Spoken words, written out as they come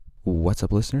What's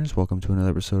up, listeners? Welcome to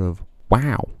another episode of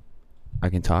Wow, I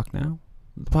Can Talk Now,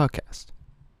 the podcast.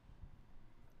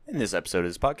 In this episode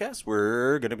of this podcast,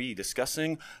 we're going to be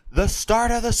discussing the start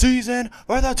of the season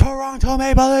for the Toronto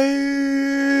Maple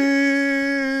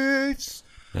Leafs.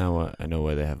 Now, I know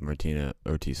why they have Martina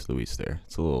Ortiz-Luis there.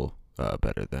 It's a little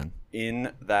better than.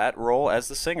 In that role as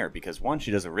the singer, because one, she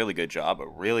does a really good job,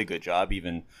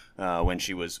 even when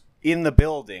she was in the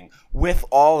building with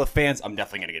all the fans. I'm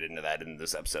definitely going to get into that in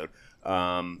this episode.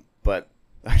 But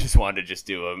I just wanted to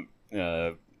do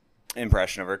a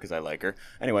impression of her because I like her.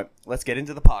 Anyway, let's get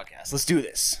into the podcast. Let's do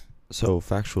this. So,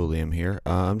 factual Liam here.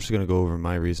 I'm just going to go over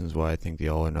my reasons why I think the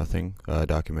All or Nothing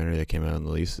documentary that came out on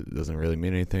the Leafs doesn't really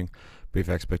mean anything. Brief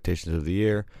expectations of the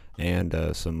year, and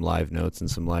some live notes and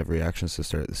some live reactions to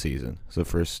start the season. So the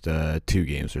first 2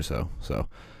 games or so. So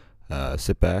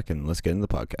sit back and let's get into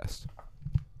the podcast.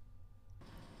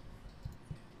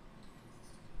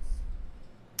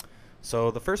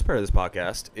 So the first part of this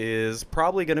podcast is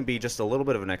probably going to be just a little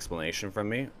bit of an explanation from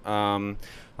me. I'm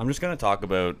just going to talk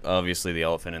about, obviously, the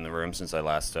elephant in the room since I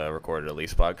last recorded a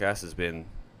Leafs podcast has been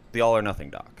the All or Nothing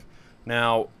doc.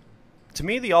 Now, to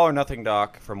me, the All or Nothing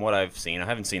doc, from what I've seen, I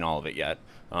haven't seen all of it yet.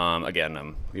 Again,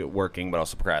 I'm working, but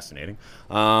also procrastinating.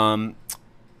 I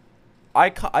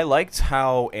liked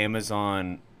how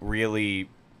Amazon really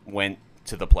went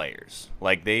to the players.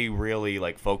 Like, they really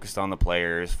focused on the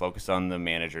players, focused on the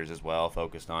managers as well,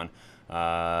 focused on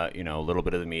a little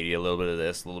bit of the media, a little bit of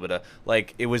this, a little bit of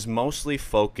it was mostly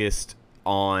focused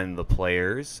on the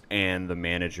players and the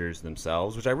managers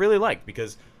themselves, which I really liked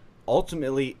because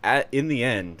ultimately, in the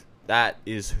end, that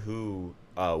is who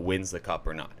wins the cup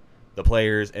or not. The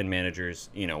players and managers,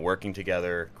 working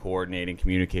together, coordinating,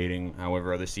 communicating,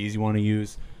 however other C's you want to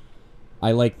use.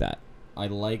 I like that. I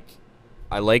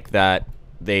like that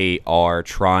they are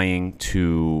trying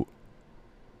to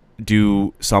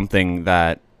do something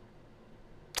that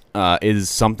is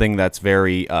something that's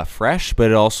very fresh, but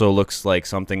it also looks like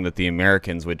something that the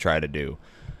Americans would try to do.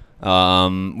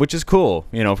 Which is cool,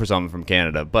 for someone from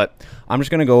Canada. But I'm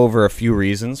just going to go over a few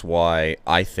reasons why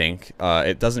I think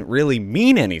it doesn't really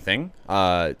mean anything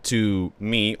to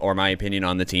me or my opinion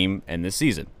on the team and this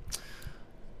season.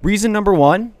 Reason number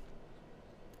 1,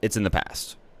 it's in the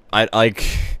past. I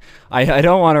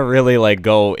don't want to really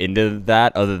go into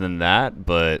that other than that,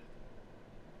 but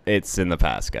it's in the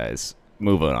past, guys.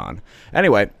 Moving on.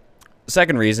 Anyway,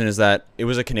 second reason is that it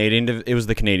was the Canadian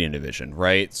division,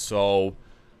 right? So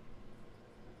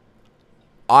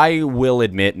I will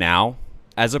admit now,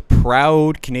 as a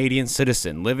proud Canadian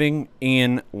citizen living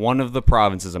in one of the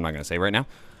provinces I'm not going to say right now,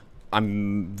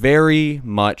 I'm very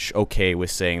much okay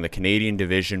with saying the Canadian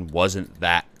division wasn't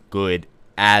that good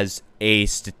as a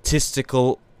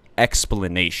statistical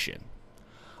explanation.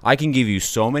 I can give you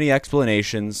so many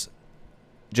explanations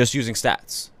just using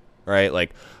stats, right?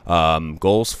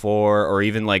 Goals for, or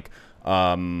even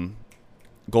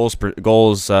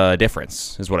goals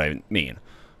difference is what I mean.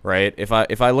 Right? If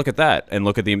I look at that and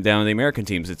look at down the American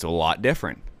teams, it's a lot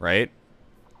different, right?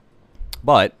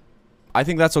 But I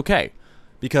think that's okay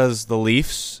because the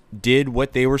Leafs did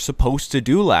what they were supposed to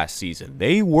do last season.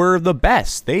 They were the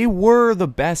best. They were the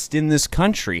best in this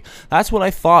country. That's what I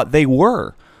thought they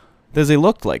were because they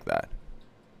looked like that.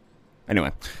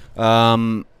 Anyway,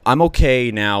 I'm okay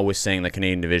now with saying the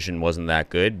Canadian division wasn't that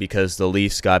good because the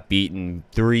Leafs got beaten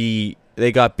 3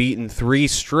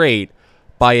 straight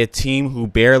by a team who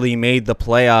barely made the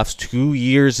playoffs 2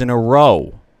 years in a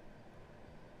row.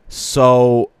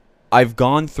 So I've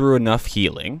gone through enough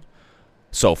healing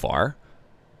so far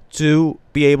to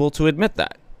be able to admit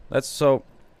that. That's the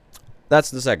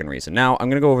second reason. Now I'm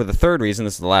going to go over the third reason.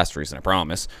 This is the last reason, I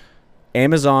promise.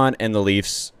 Amazon and the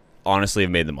Leafs honestly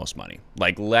have made the most money.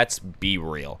 Let's be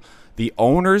real. The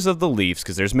owners of the Leafs,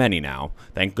 because there's many now,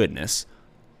 thank goodness,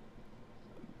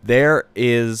 there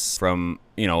is from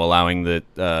allowing the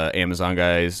Amazon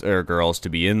guys or girls to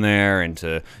be in there and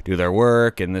to do their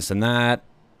work and this and that.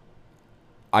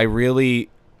 I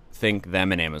really think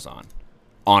them and Amazon,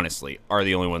 honestly, are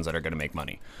the only ones that are going to make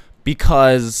money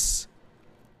because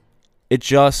it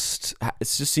just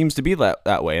seems to be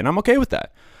that way, and I'm okay with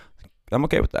that.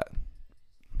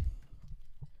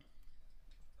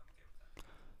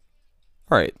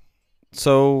 All right.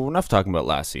 So enough talking about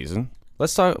last season.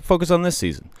 Let's focus on this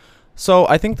season. So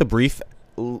I think the brief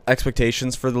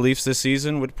expectations for the Leafs this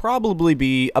season would probably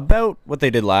be about what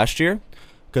they did last year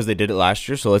because they did it last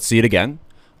year. So let's see it again.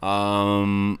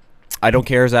 I don't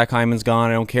care Zach Hyman's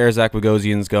gone. I don't care Zach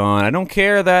Bogosian's gone. I don't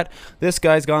care that this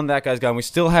guy's gone, that guy's gone. We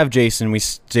still have Jason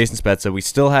Spezza. We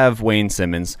still have Wayne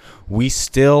Simmons. We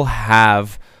still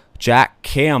have Jack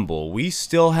Campbell. We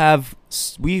have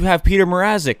Peter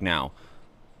Mrazek now.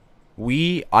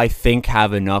 We, I think,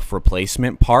 have enough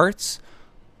replacement parts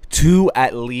to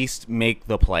at least make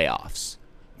the playoffs.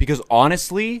 Because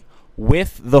honestly,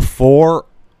 with the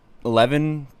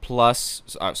 4-11 plus...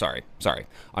 sorry.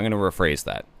 I'm going to rephrase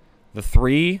that. The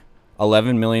 3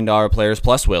 $11 million players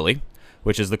plus Willie,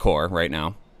 which is the core right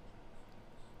now.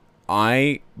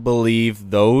 I believe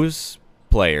those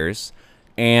players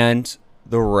and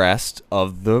the rest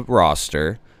of the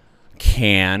roster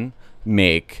can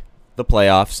make the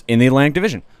playoffs in the Atlantic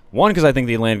Division. One, because I think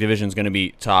the Atlantic Division is going to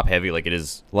be top heavy like it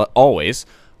is always.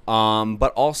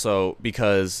 But also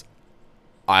because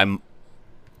I'm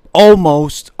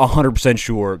almost 100%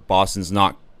 sure Boston's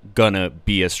not going to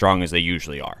be as strong as they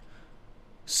usually are.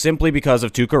 Simply because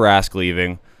of Tuukka Rask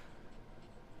leaving.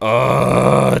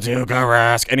 Tuukka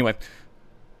Rask. Anyway.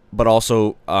 But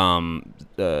also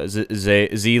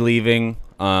Z leaving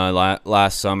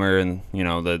last summer. And,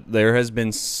 there has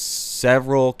been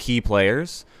several key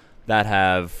players that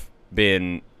have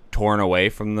been torn away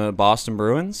from the Boston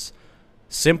Bruins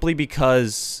simply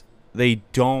because they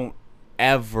don't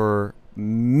ever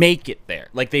make it there.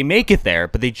 Like, they make it there,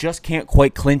 but they just can't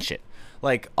quite clinch it.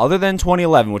 Like, other than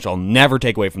 2011, which I'll never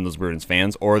take away from those Bruins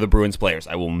fans or the Bruins players.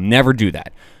 I will never do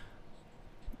that.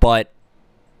 But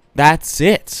that's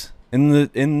it. In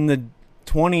the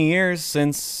 20 years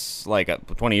since,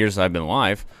 20 years I've been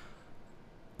alive,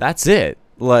 that's it.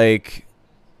 Like,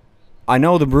 I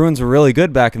know the Bruins were really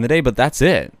good back in the day, but that's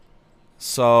it.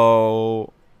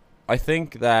 So I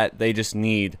think that they just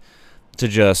need to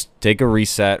just take a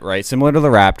reset, right? Similar to the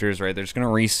Raptors, right? They're just going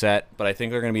to reset, but I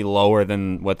think they're going to be lower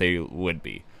than what they would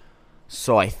be.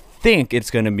 So I think it's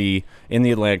going to be in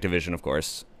the Atlantic Division, of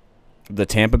course, the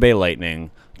Tampa Bay Lightning,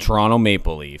 Toronto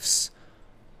Maple Leafs,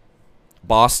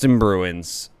 Boston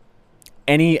Bruins,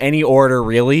 any order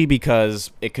really,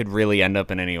 because it could really end up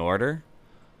in any order.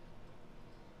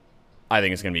 I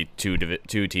think it's going to be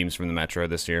two teams from the Metro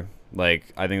this year.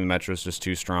 Like, I think the Metro is just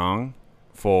too strong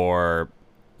for...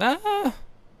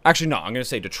 Actually, no, I'm going to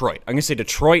say Detroit. I'm going to say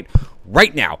Detroit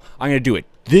right now. I'm going to do it.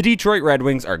 The Detroit Red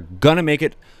Wings are going to make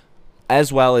it,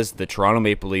 as well as the Toronto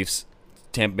Maple Leafs,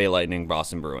 Tampa Bay Lightning,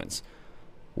 Boston Bruins.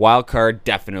 Wild card,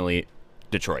 definitely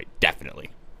Detroit.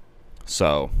 Definitely.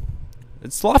 So,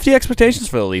 it's lofty expectations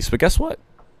for the Leafs, but guess what?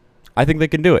 I think they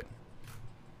can do it.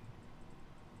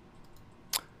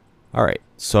 All right,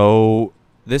 so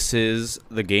this is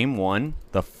the game one,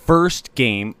 the first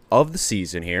game of the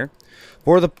season here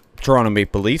for the Toronto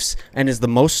Maple Leafs, and is the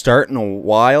most start in a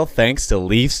while thanks to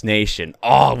Leafs Nation.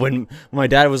 Oh, when my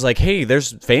dad was like, hey,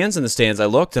 there's fans in the stands, I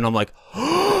looked, and I'm like,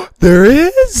 oh, there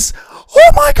is?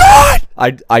 Oh my God!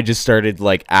 I just started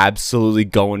like absolutely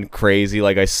going crazy.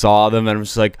 Like, I saw them and I'm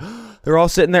just like, they're all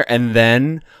sitting there. And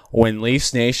then when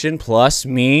Leafs Nation plus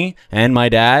me and my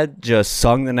dad just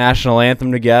sung the national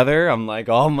anthem together, I'm like,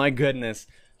 oh my goodness.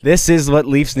 This is what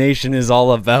Leafs Nation is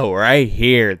all about right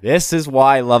here. This is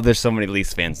why I love there's so many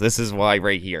Leafs fans. This is why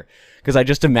right here. Because I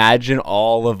just imagine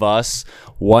all of us,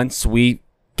 once we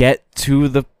get to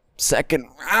the second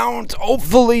round,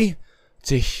 hopefully,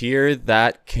 to hear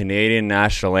that Canadian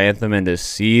national anthem and to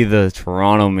see the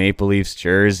Toronto Maple Leafs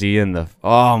jersey and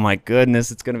oh my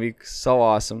goodness, it's going to be so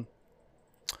awesome.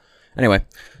 Anyway,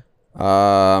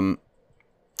 the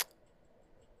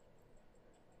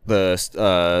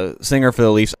singer for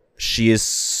the Leafs, she is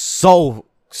so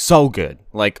good.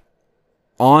 Like,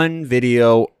 on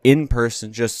video, in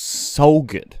person, just so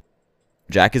good.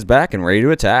 Jack is back and ready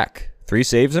to attack. 3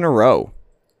 saves in a row.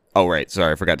 Oh, right.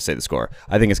 Sorry, I forgot to say the score.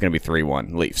 I think it's going to be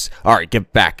 3-1 Leafs. All right,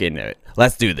 get back into it.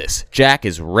 Let's do this. Jack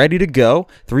is ready to go.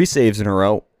 3 saves in a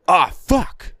row. Ah,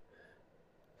 fuck.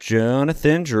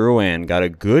 Jonathan Drouin got a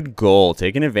good goal,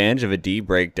 taking advantage of a D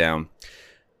breakdown.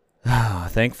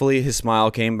 Thankfully, his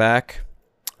smile came back.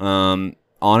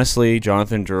 Honestly,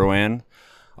 Jonathan Drouin,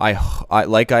 I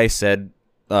like I said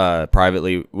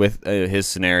privately with his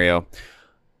scenario,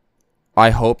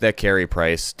 I hope that Carey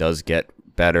Price does get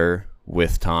better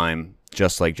with time,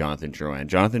 just like Jonathan Drouin.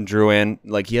 Jonathan Drouin,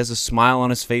 like, he has a smile on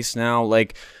his face now.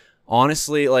 Like,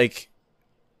 honestly, like,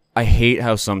 I hate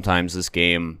how sometimes this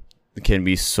game can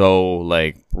be so,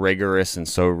 like, rigorous and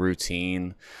so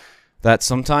routine that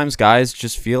sometimes guys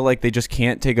just feel like they just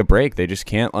can't take a break. They just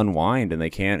can't unwind, and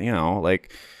they can't,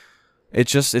 like,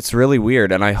 it's really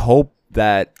weird. And I hope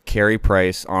that Carey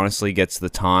Price honestly gets the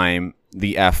time,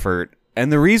 the effort,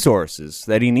 and the resources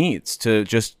that he needs to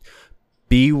just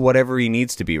be whatever he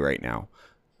needs to be right now.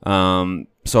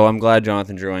 So I'm glad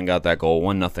Jonathan Drouin got that goal.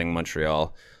 1-0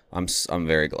 Montreal. I'm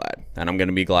very glad. And I'm going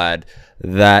to be glad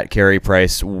that Carey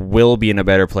Price will be in a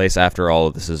better place after all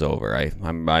of this is over. I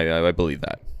believe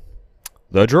that.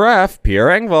 the giraffe, Pierre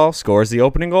Engvall, scores the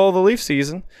opening goal of the Leaf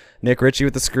season. Nick Ritchie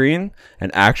with the screen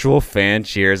and actual fan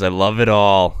cheers. I love it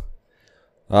all.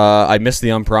 I missed the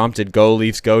unprompted "Go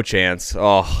Leafs Go" chants.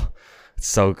 Oh, it's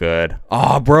so good.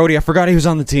 Oh, Brody, I forgot he was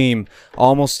on the team.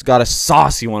 Almost got a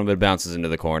saucy one, but it bounces into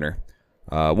the corner.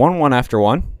 1-1 after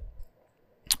one.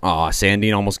 Oh,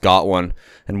 Sandine almost got one,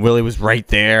 and Willie was right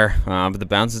there, but the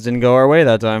bounces didn't go our way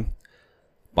that time.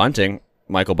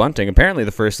 Michael Bunting, apparently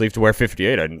the first Leaf to wear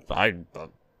 58.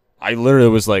 I literally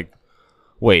was like,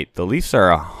 wait, the Leafs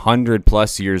are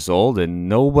 100+ years old, and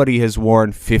nobody has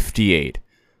worn 58.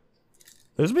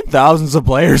 There's been thousands of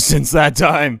players since that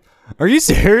time. Are you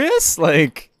serious?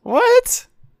 Like, what?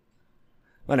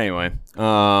 But anyway,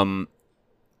 I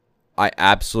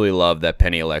absolutely love that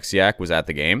Penny Alexiak was at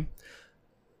the game.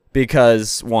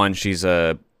 Because, one, she's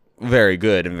a very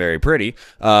good and very pretty,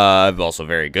 also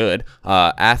very good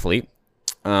athlete.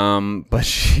 But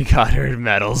she got her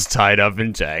medals tied up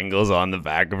in tangles on the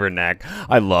back of her neck.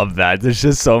 I love that. There's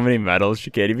just so many medals.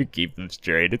 She can't even keep them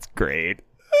straight. It's great.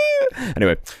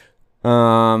 Anyway,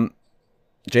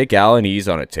 Jake Allen, he's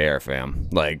on a tear, fam.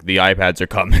 Like, the iPads are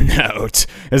coming out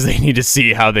as they need to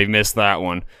see how they missed that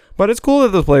one. But it's cool that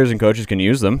the players and coaches can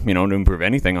use them, to improve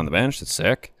anything on the bench. It's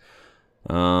sick.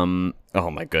 Oh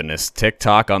my goodness.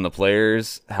 TikTok on the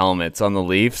players' helmets on the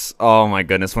Leafs. Oh my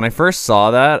goodness. When I first saw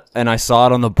that and I saw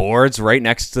it on the boards right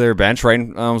next to their bench, I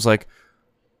was like,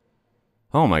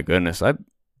 oh my goodness.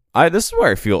 This is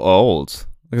where I feel old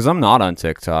because I'm not on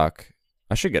TikTok.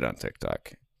 I should get on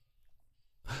TikTok.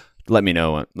 Let me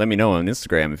know on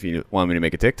Instagram if you want me to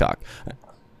make a TikTok.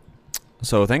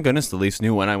 So thank goodness the Leafs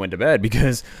knew when I went to bed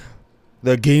because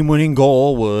the game-winning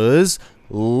goal was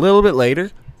a little bit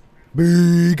later.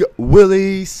 Big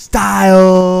Willie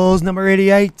Styles, number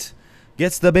 88,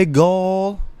 gets the big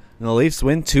goal. And the Leafs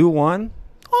win 2-1.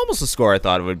 Almost the score I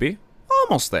thought it would be.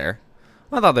 Almost there.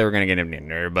 I thought they were going to get empty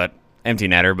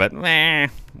netter, but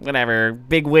whatever.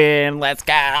 Big win. Let's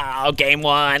go. Game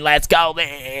 1. Let's go,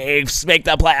 Leafs. Make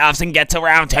the playoffs and get to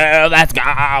round 2. Let's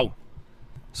go.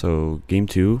 So, game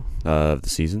 2 of the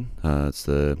season. It's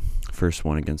the first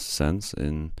one against the Sens.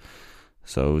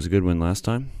 So it was a good win last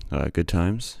time. Good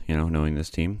times, knowing this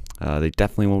team. They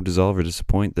definitely won't dissolve or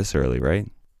disappoint this early, right?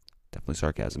 Definitely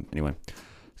sarcasm. Anyway,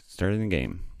 starting the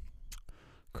game.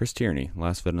 Chris Tierney,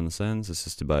 last vet on the Sens,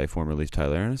 assisted by former Leaf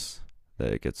Tyler Ennis.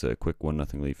 That gets a quick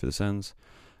 1-0 lead for the Sens.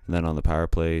 And then on the power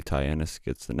play, Ty Ennis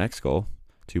gets the next goal.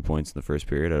 2 points in the first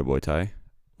period out of boy Ty.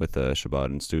 With Shabbat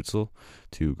and Stutzel.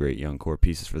 2 great young core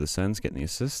pieces for the Sens, getting the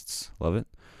assists. Love it.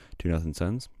 2-0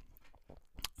 Sens.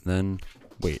 Then,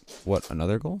 wait, what?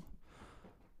 Another goal?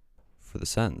 For the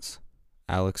Sens.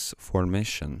 Alex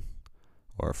Formation.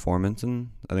 Or Formenton?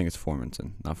 I think it's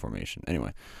Formenton, not Formation.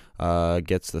 Anyway,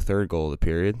 gets the third goal of the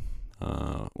period.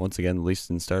 Once again, the Leafs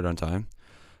didn't start on time.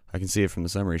 I can see it from the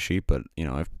summary sheet, but,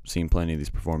 I've seen plenty of these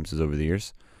performances over the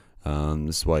years.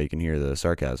 This is why you can hear the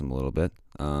sarcasm a little bit.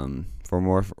 For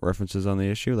more references on the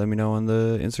issue, let me know on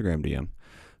the Instagram DM.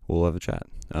 We'll have a chat.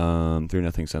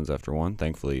 3-0 Sens after 1.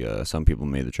 Thankfully, some people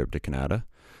made the trip to Canada.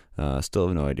 Still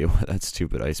have no idea why that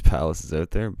stupid ice palace is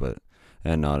out there,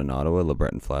 and not in Ottawa,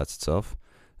 LeBreton Flats itself.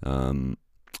 Melnick.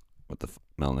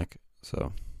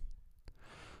 So,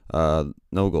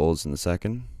 no goals in the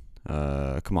second.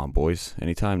 Come on, boys.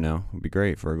 Anytime now would be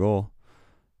great for a goal.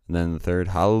 And then the third,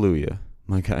 hallelujah.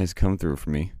 My guys come through for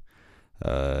me.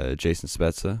 Jason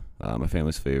Spezza, my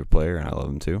family's favorite player, and I love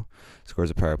him too, scores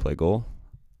a power play goal.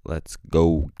 Let's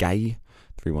go, guy.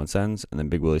 3-1 Sens. And then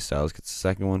Big Willie Styles gets the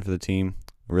second one for the team.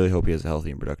 I really hope he has a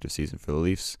healthy and productive season for the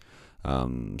Leafs,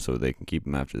 so they can keep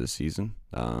him after this season.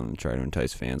 Try to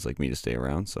entice fans like me to stay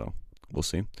around, so we'll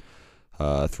see.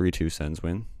 3-2 Sens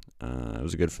win. It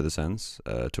was good for the Sens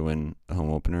to win a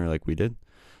home opener like we did.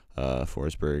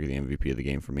 Forsberg, the MVP of the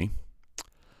game for me.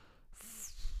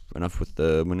 Enough with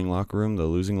the winning locker room, the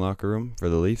losing locker room for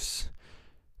the Leafs.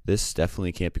 This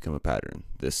definitely can't become a pattern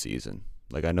this season.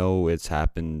 Like, I know it's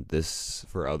happened this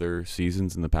for other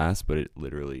seasons in the past, but it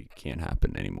literally can't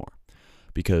happen anymore.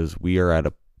 Because we are at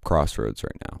a crossroads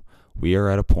right now. We are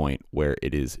at a point where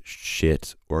it is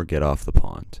shit or get off the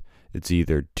pond. It's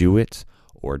either do it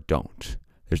or don't.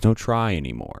 There's no try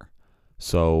anymore.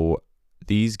 So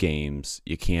these games,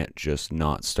 you can't just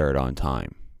not start on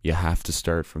time. You have to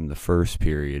start from the first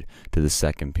period to the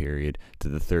second period to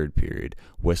the third period.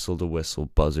 Whistle to whistle,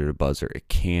 buzzer to buzzer. It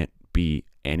can't be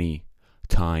any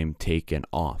time taken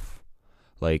off,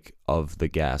 like, of the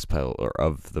gas pedal or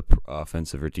of the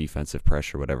offensive or defensive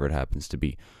pressure, whatever it happens to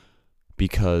be,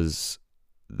 because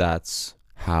that's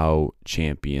how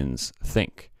champions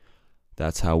think.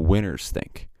 That's how winners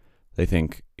think. They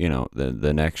think,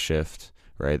 the next shift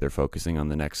right? They're focusing on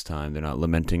the next time. They're not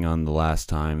lamenting on the last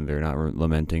time. They're not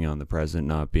lamenting on the present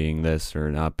not being this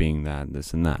or not being that,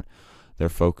 this and that. They're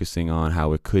focusing on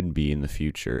how it could be in the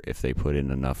future if they put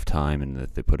in enough time and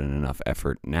if they put in enough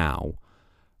effort now,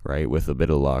 right, with a bit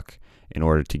of luck in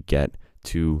order to get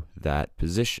to that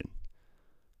position.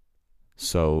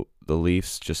 So the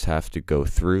Leafs just have to go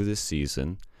through this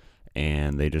season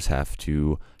and they just have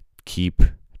to keep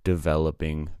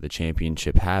developing the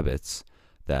championship habits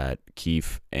that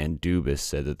Keefe and Dubas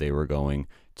said that they were going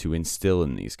to instill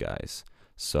in these guys.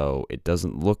 So it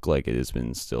doesn't look like it has been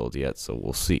instilled yet, so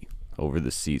we'll see over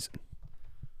the season.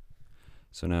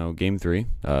 So now Game 3,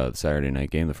 the Saturday night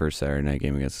game, the first Saturday night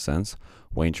game against the Sens.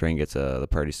 Wayne Train gets the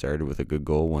party started with a good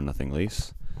goal, 1-0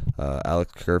 Leafs.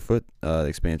 Alex Kerfoot, the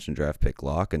expansion draft pick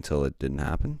lock until it didn't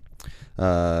happen,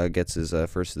 gets his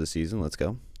first of the season. Let's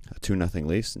go. 2-0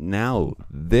 Leafs. Now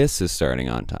this is starting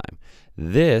on time.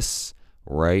 This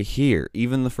right here,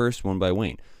 even the first one by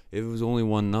Wayne. If it was only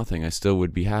 1-0, I still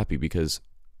would be happy because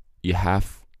you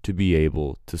have to be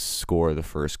able to score the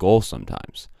first goal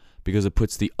sometimes because it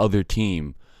puts the other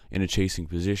team in a chasing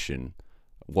position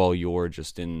while you're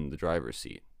just in the driver's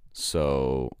seat.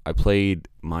 So I played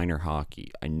minor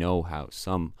hockey. I know how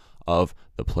some of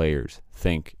the players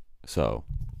think. So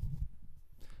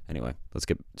anyway, let's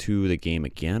get to the game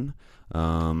again.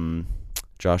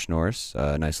 Josh Norris,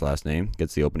 nice last name,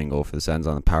 gets the opening goal for the Sens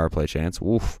on the power play chance.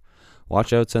 Woof.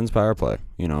 Watch out, Sens power play.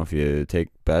 If you take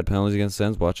bad penalties against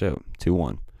Sens, watch out.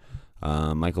 2-1.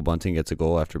 Michael Bunting gets a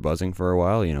goal after buzzing for a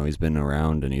while. He's been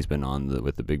around and he's been on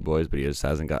with the big boys, but he just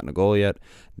hasn't gotten a goal yet.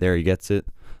 There he gets it.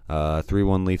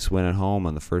 3-1 Leafs win at home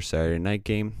on the first Saturday night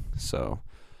game. So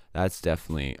that's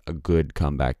definitely a good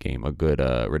comeback game, a good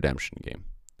redemption game.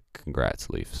 Congrats,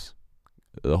 Leafs.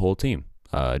 The whole team.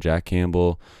 Jack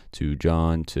Campbell to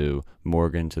John to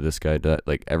Morgan to this guy.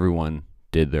 Like everyone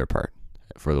did their part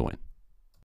for the win.